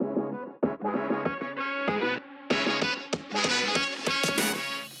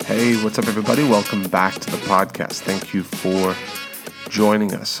Hey, what's up, everybody? Welcome back to the podcast. Thank you for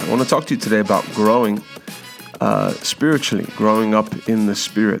joining us. I want to talk to you today about growing spiritually, growing up in the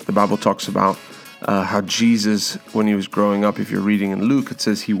Spirit. The Bible talks about how Jesus, when he was growing up, if you're reading in Luke, it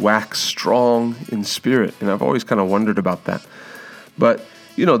says he waxed strong in spirit. And I've always kind of wondered about that. But,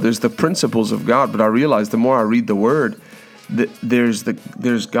 you know, there's the principles of God. But I realize the more I read the Word,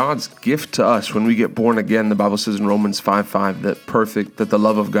 there's God's gift to us when we get born again. The Bible says in Romans 5:5 that the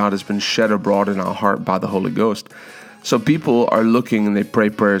love of God has been shed abroad in our heart by the Holy Ghost. So people are looking and they pray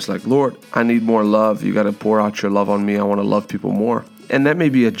prayers like, Lord, I need more love. You got to pour out your love on me. I want to love people more. And that may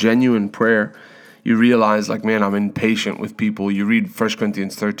be a genuine prayer. You realize like, man, I'm impatient with people. You read 1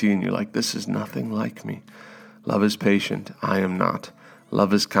 Corinthians 13, you're like, this is nothing like me. Love is patient. I am not.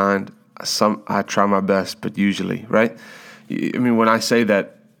 Love is kind. I try my best, but usually, right? I mean, when I say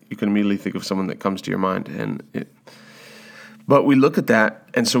that, you can immediately think of someone that comes to your mind. But we look at that,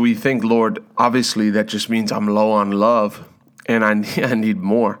 and so we think, Lord, obviously that just means I'm low on love, and I need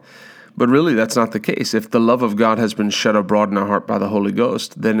more. But really, that's not the case. If the love of God has been shed abroad in our heart by the Holy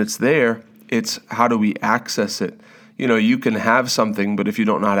Ghost, then it's there. It's how do we access it? You know, you can have something, but if you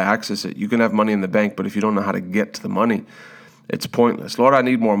don't know how to access it, you can have money in the bank, but if you don't know how to get to the money, it's pointless. Lord, I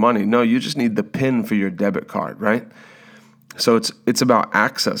need more money. No, you just need the PIN for your debit card, right? So it's about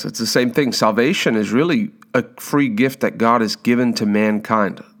access. It's the same thing. Salvation is really a free gift that God has given to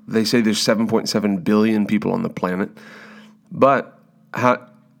mankind. They say there's 7.7 billion people on the planet, so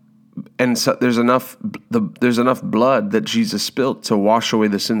there's enough blood that Jesus spilled to wash away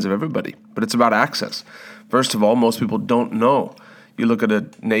the sins of everybody. But it's about access. First of all, most people don't know. You look at a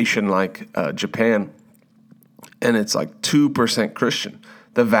nation like Japan, and it's like 2% Christian.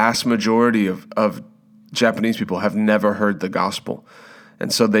 The vast majority of Japanese people have never heard the gospel.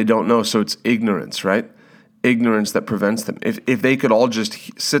 And so they don't know. So it's ignorance, right? Ignorance that prevents them. If they could all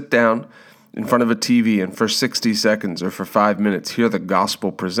just sit down in front of a TV and for 60 seconds or for 5 minutes hear the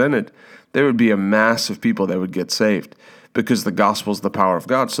gospel presented, there would be a mass of people that would get saved because the gospel is the power of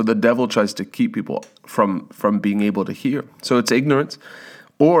God. So the devil tries to keep people from being able to hear. So it's ignorance,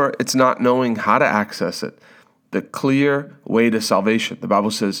 or it's not knowing how to access it. The clear way to salvation. The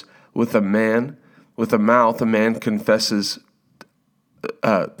Bible says, with a mouth, a man confesses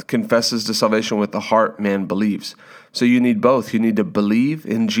to salvation. With the heart, man believes. So you need both. You need to believe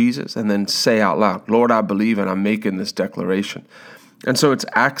in Jesus and then say out loud, Lord, I believe and I'm making this declaration. And so it's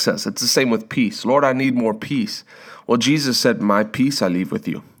access. It's the same with peace. Lord, I need more peace. Well, Jesus said, my peace I leave with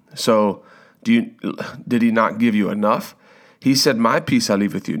you. So did he not give you enough? He said, my peace I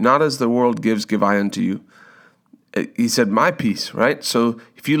leave with you. Not as the world gives, give I unto you. He said, my peace, right? So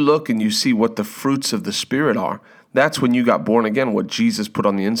if you look and you see what the fruits of the Spirit are, that's when you got born again, what Jesus put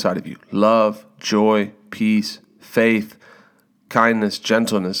on the inside of you. Love, joy, peace, faith, kindness,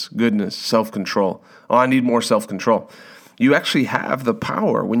 gentleness, goodness, self-control. Oh, I need more self-control. You actually have the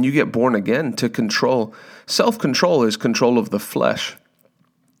power when you get born again to control. Self-control is control of the flesh.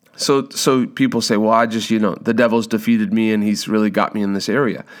 So people say, well, the devil's defeated me and he's really got me in this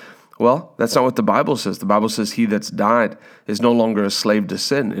area. Well, that's not what the Bible says. The Bible says he that's died is no longer a slave to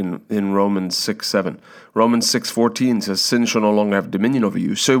sin in Romans 6:7. Romans 6:14 says sin shall no longer have dominion over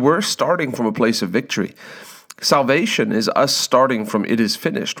you. So we're starting from a place of victory. Salvation is us starting from it is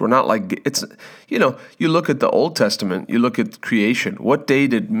finished. We're not like you look at the Old Testament, you look at creation. What day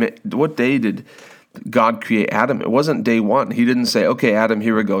did God create Adam? It wasn't day one. He didn't say, okay, Adam,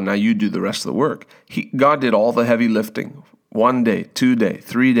 here we go. Now you do the rest of the work. God did all the heavy lifting. 1 day, 2 day,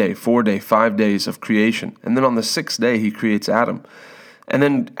 3 day, 4 day, 5 days of creation. And then on the 6th day, he creates Adam. And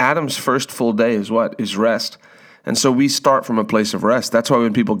then Adam's first full day is what? Is rest. And so we start from a place of rest. That's why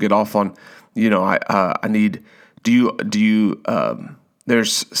when people get off on,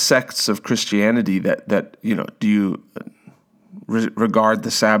 there's sects of Christianity that do you regard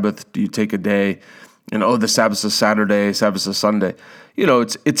the Sabbath? Do you take a day? And the Sabbath's a Saturday, Sabbath's a Sunday.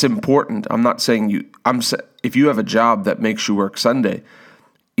 It's important. I'm not saying if you have a job that makes you work Sunday,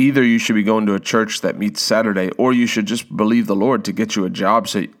 either you should be going to a church that meets Saturday, or you should just believe the Lord to get you a job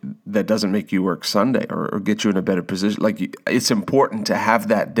that doesn't make you work Sunday or get you in a better position. It's important to have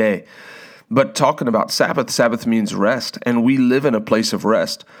that day. But talking about Sabbath means rest, and we live in a place of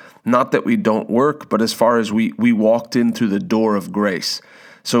rest. Not that we don't work, but as far as we walked in through the door of grace.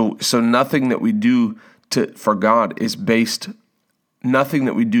 So nothing that we do for God is based. Nothing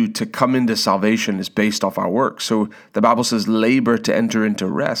that we do to come into salvation is based off our work. So the Bible says labor to enter into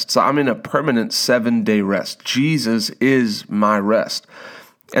rest. So I'm in a permanent 7-day rest. Jesus is my rest.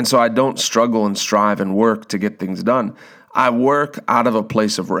 And so I don't struggle and strive and work to get things done. I work out of a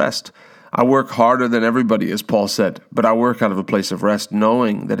place of rest. I work harder than everybody, as Paul said, but I work out of a place of rest,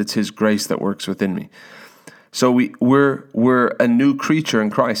 knowing that it's his grace that works within me. So we're a new creature in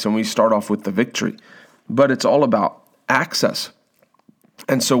Christ, and we start off with the victory. But it's all about access.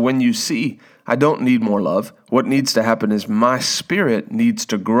 And so when you see, I don't need more love, what needs to happen is my spirit needs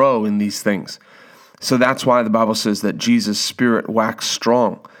to grow in these things. So that's why the Bible says that Jesus' spirit waxed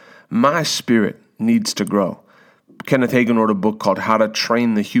strong. My spirit needs to grow. Kenneth Hagin wrote a book called How to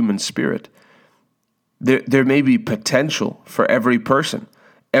Train the Human Spirit. There may be potential for every person,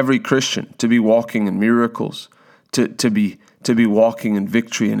 every Christian, to be walking in miracles, to be walking in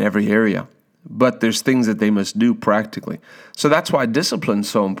victory in every area. But there's things that they must do practically. So that's why discipline is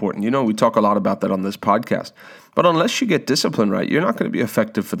so important. We talk a lot about that on this podcast. But unless you get discipline right, you're not going to be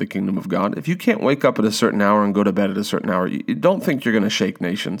effective for the kingdom of God. If you can't wake up at a certain hour and go to bed at a certain hour, you don't think you're going to shake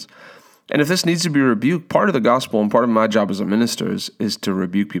nations. And if this needs to be rebuked, part of the gospel and part of my job as a minister is to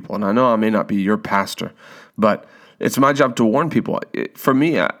rebuke people. And I know I may not be your pastor, but it's my job to warn people. For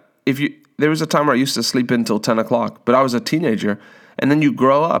me, there was a time where I used to sleep until 10 o'clock, but I was a teenager. And then you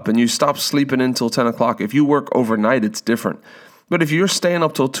grow up and you stop sleeping until 10 o'clock. If you work overnight, it's different. But if you're staying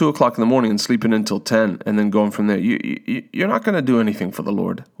up till 2 o'clock in the morning and sleeping until 10 and then going from there, you're not going to do anything for the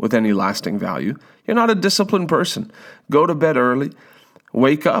Lord with any lasting value. You're not a disciplined person. Go to bed early.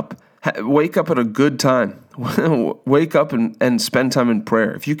 Wake up. Wake up at a good time. Wake up and spend time in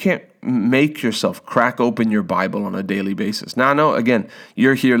prayer. If you can't make yourself crack open your Bible on a daily basis. Now, I know, again,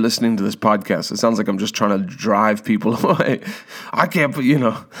 you're here listening to this podcast. It sounds like I'm just trying to drive people away. I can't,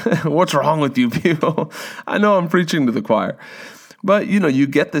 what's wrong with you people? I know I'm preaching to the choir. But, you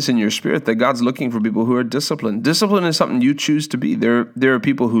get this in your spirit that God's looking for people who are disciplined. Discipline is something you choose to be. There are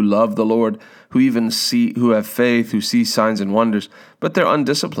people who love the Lord, who have faith, who see signs and wonders, but they're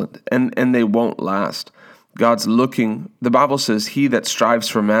undisciplined and they won't last. God's looking, the Bible says, he that strives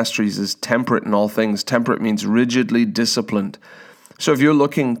for masteries is temperate in all things. Temperate means rigidly disciplined. So if you're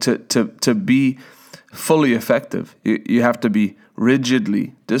looking to be fully effective, you have to be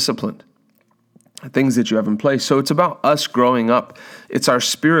rigidly disciplined. Things that you have in place. So it's about us growing up. It's our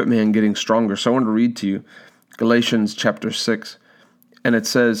spirit man getting stronger. So I want to read to you Galatians chapter 6. And it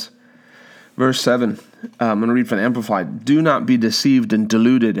says, verse 7, I'm going to read from the Amplified. Do not be deceived and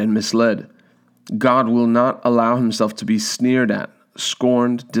deluded and misled. God will not allow himself to be sneered at,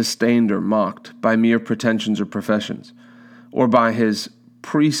 scorned, disdained, or mocked by mere pretensions or professions, or by his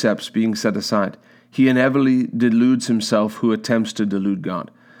precepts being set aside. He inevitably deludes himself who attempts to delude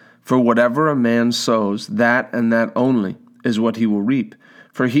God. For whatever a man sows, that and that only is what he will reap.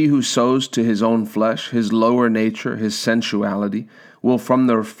 For he who sows to his own flesh, his lower nature, his sensuality, will from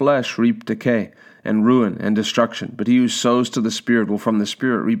the flesh reap decay and ruin and destruction. But he who sows to the Spirit will from the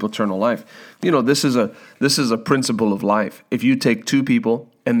Spirit reap eternal life. This is a principle of life. If you take two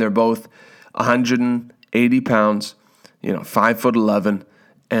people and they're both 180 pounds, 5'11",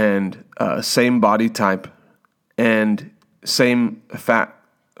 and same body type and same fat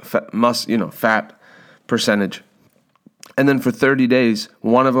percentage. And then for 30 days,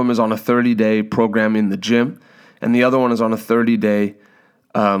 one of them is on a 30-day program in the gym, and the other one is on a 30-day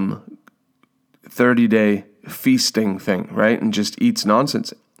feasting thing, right? And just eats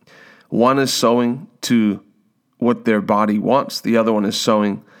nonsense. One is sowing to what their body wants. The other one is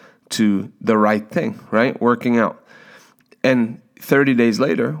sowing to the right thing, right? Working out. And 30 days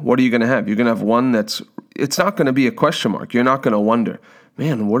later, what are you going to have? You're going to have one it's not going to be a question mark. You're not going to wonder,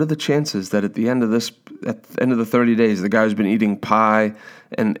 man, what are the chances that at the end of the 30 days, the guy who's been eating pie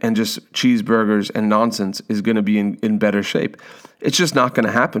and just cheeseburgers and nonsense is going to be in better shape? It's just not going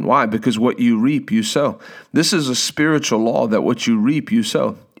to happen. Why? Because what you reap, you sow. This is a spiritual law that what you reap, you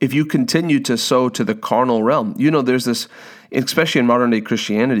sow. If you continue to sow to the carnal realm, there's this, especially in modern day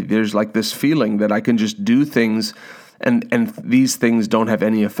Christianity, there's like this feeling that I can just do things and these things don't have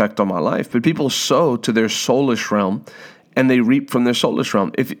any effect on my life. But people sow to their soulish realm and they reap from their soulish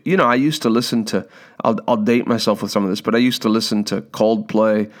realm. If I used to listen to, I'll date myself with some of this, but I used to listen to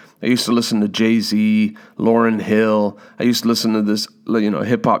Coldplay. I used to listen to Jay-Z, Lauryn Hill. I used to listen to this,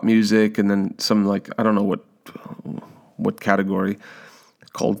 hip hop music, and then some I don't know what category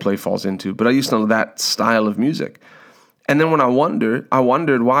Coldplay falls into, but I used to know that style of music. And then when I wondered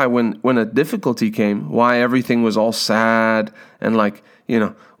why, when a difficulty came, why everything was all sad and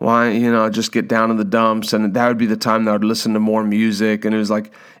why, just get down in the dumps, and that would be the time that I would listen to more music. And it was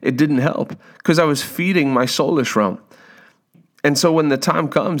it didn't help because I was feeding my soulish realm. And so when the time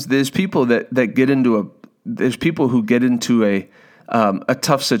comes, there's people there's people who get into a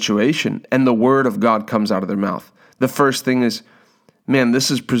tough situation and the word of God comes out of their mouth. The first thing is, man, this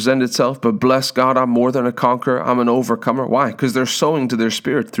has presented itself, but bless God, I'm more than a conqueror. I'm an overcomer. Why? Because they're sowing to their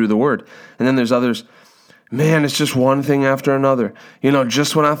spirit through the word. And then there's others, man, it's just one thing after another.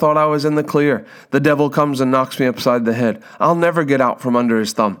 Just when I thought I was in the clear, the devil comes and knocks me upside the head. I'll never get out from under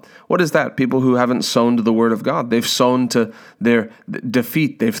his thumb. What is that? People who haven't sown to the word of God. They've sown to their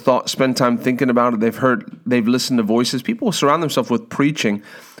defeat. They've spent time thinking about it. They've listened to voices. People surround themselves with preaching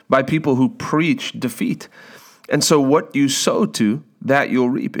by people who preach defeat. And so what you sow to, that you'll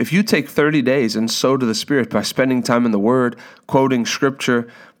reap. If you take 30 days and sow to the Spirit by spending time in the Word, quoting Scripture,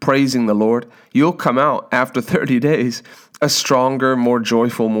 praising the Lord, you'll come out after 30 days a stronger, more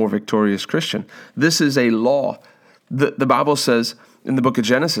joyful, more victorious Christian. This is a law. The Bible says in the book of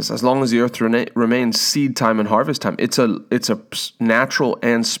Genesis, as long as the earth remains, seed time and harvest time. It's a natural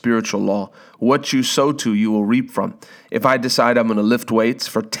and spiritual law. What you sow to, you will reap from. If I decide I'm going to lift weights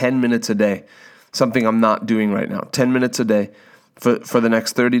for 10 minutes a day, something I'm not doing right now, 10 minutes a day for the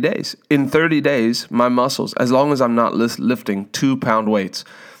next 30 days. In 30 days, my muscles, as long as I'm not lifting 2-pound weights,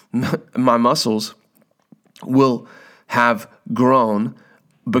 my muscles will have grown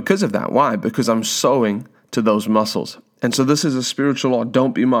because of that. Why? Because I'm sowing to those muscles. And so this is a spiritual law.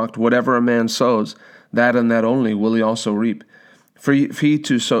 Don't be mocked. Whatever a man sows, that and that only will he also reap. For he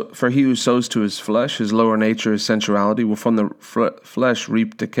who sows to his flesh, his lower nature, his sensuality, will from the flesh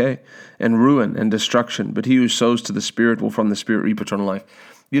reap decay and ruin and destruction. But he who sows to the Spirit will from the Spirit reap eternal life.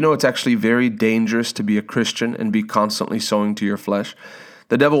 It's actually very dangerous to be a Christian and be constantly sowing to your flesh.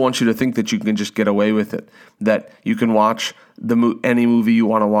 The devil wants you to think that you can just get away with it, that you can watch any movie you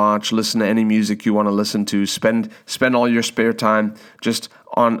want to watch, listen to any music you want to listen to, spend all your spare time just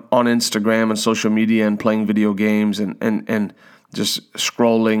on Instagram and social media and playing video games and just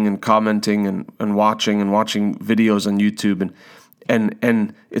scrolling and commenting and watching videos on YouTube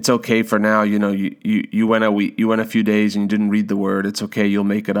and it's okay for now. You went a few days and you didn't read the word. It's okay, you'll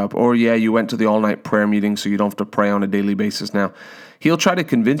make it up. Or you went to the all-night prayer meeting, so you don't have to pray on a daily basis now. He'll try to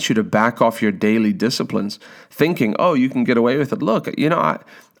convince you to back off your daily disciplines, thinking, oh, you can get away with it. Look,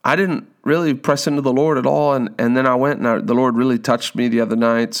 I didn't really press into the Lord at all, and then I went and the Lord really touched me the other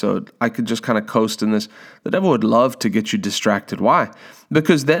night, so I could just kind of coast in this. The devil would love to get you distracted. Why?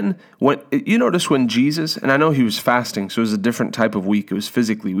 Because then, when you notice when Jesus, and I know he was fasting, so it was a different type of weak, it was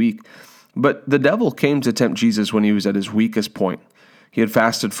physically weak, but the devil came to tempt Jesus when he was at his weakest point. He had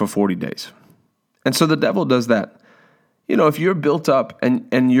fasted for 40 days. And so the devil does that. If you're built up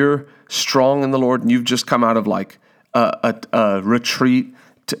and you're strong in the Lord and you've just come out of like a retreat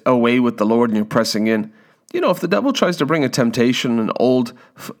away with the Lord and you're pressing in, if the devil tries to bring a temptation, an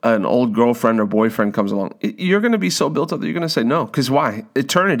old girlfriend or boyfriend comes along, you're going to be so built up that you're going to say no. Because why?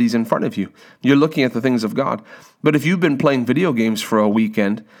 Eternity's in front of you. You're looking at the things of God. But if you've been playing video games for a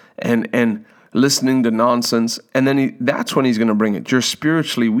weekend and listening to nonsense, and then that's when he's going to bring it. You're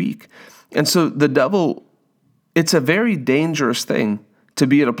spiritually weak. And so the devil, it's a very dangerous thing to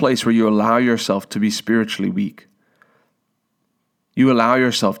be at a place where you allow yourself to be spiritually weak. You allow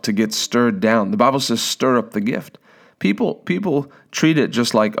yourself to get stirred down. The Bible says stir up the gift. People treat it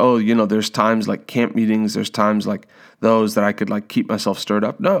just like, there's times like camp meetings, there's times like those that I could like keep myself stirred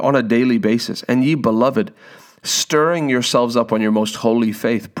up. No, on a daily basis. And ye beloved, stirring yourselves up on your most holy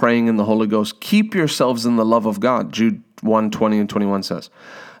faith, praying in the Holy Ghost. Keep yourselves in the love of God. Jude 1:20 and 21 says.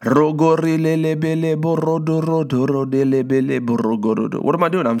 What am I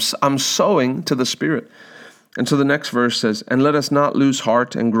doing? I'm sowing to the Spirit. And so the next verse says, and let us not lose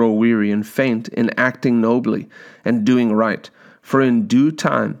heart and grow weary and faint in acting nobly and doing right. For in due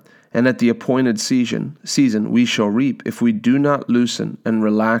time and at the appointed season we shall reap if we do not loosen and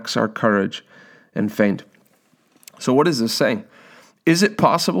relax our courage and faint. So what is this saying? Is it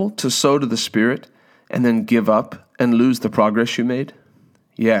possible to sow to the Spirit and then give up and lose the progress you made?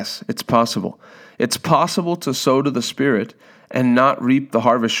 Yes, it's possible. It's possible to sow to the Spirit and not reap the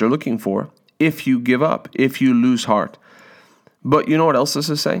harvest you're looking for if you give up, if you lose heart. But you know what else this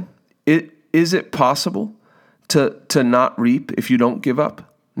is saying? Is it possible to not reap if you don't give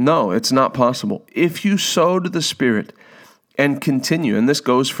up? No, it's not possible. If you sow to the Spirit and continue, and this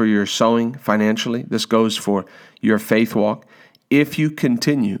goes for your sowing financially, this goes for your faith walk, if you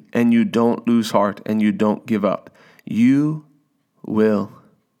continue and you don't lose heart and you don't give up, you will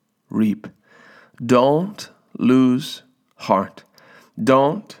reap. Don't lose heart.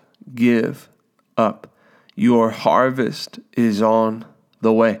 Don't give up. Your harvest is on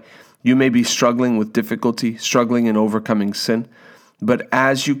the way. You may be struggling with difficulty, struggling in overcoming sin, but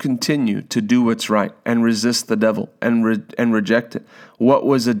as you continue to do what's right and resist the devil and reject it, what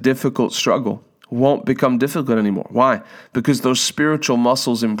was a difficult struggle won't become difficult anymore. Why? Because those spiritual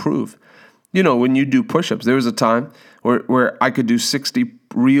muscles improve. When you do push-ups, there was a time where I could do 60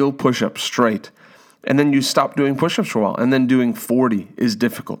 real push-ups straight. And then you stop doing push-ups for a while. And then doing 40 is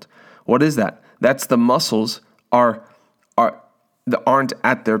difficult. What is that? That's the muscles aren't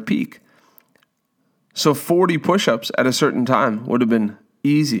at their peak. So 40 push-ups at a certain time would have been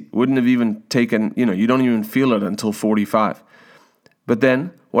easy. Wouldn't have even taken, you don't even feel it until 45. But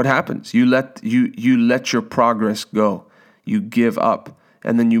then what happens? You let your progress go. You give up,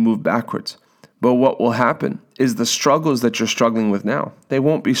 and then you move backwards. But what will happen is the struggles that you're struggling with now, they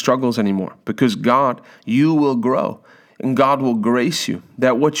won't be struggles anymore, because you will grow, and God will grace you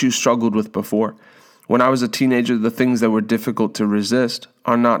that what you struggled with before. When I was a teenager, the things that were difficult to resist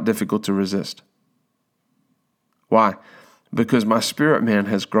are not difficult to resist. Why? Because my spirit man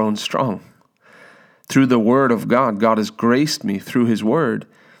has grown strong. Through the word of God, God has graced me through his word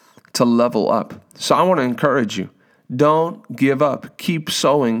to level up. So I want to encourage you. Don't give up. Keep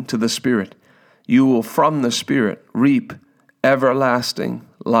sowing to the Spirit. You will, from the Spirit, reap everlasting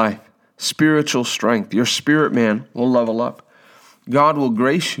life, spiritual strength. Your spirit man will level up. God will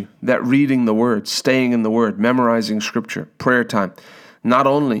grace you that reading the word, staying in the word, memorizing scripture, prayer time, not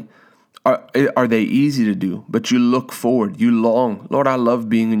only are they easy to do, but you look forward, you long. Lord, I love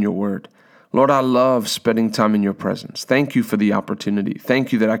being in your word. Lord, I love spending time in your presence. Thank you for the opportunity.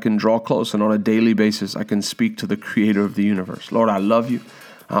 Thank you that I can draw close, and on a daily basis, I can speak to the creator of the universe. Lord, I love you.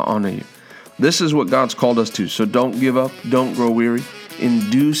 I honor you. This is what God's called us to. So don't give up. Don't grow weary. In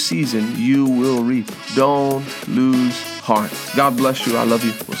due season, you will reap. Don't lose heart. God bless you. I love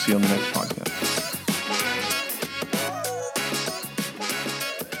you. We'll see you on the next podcast.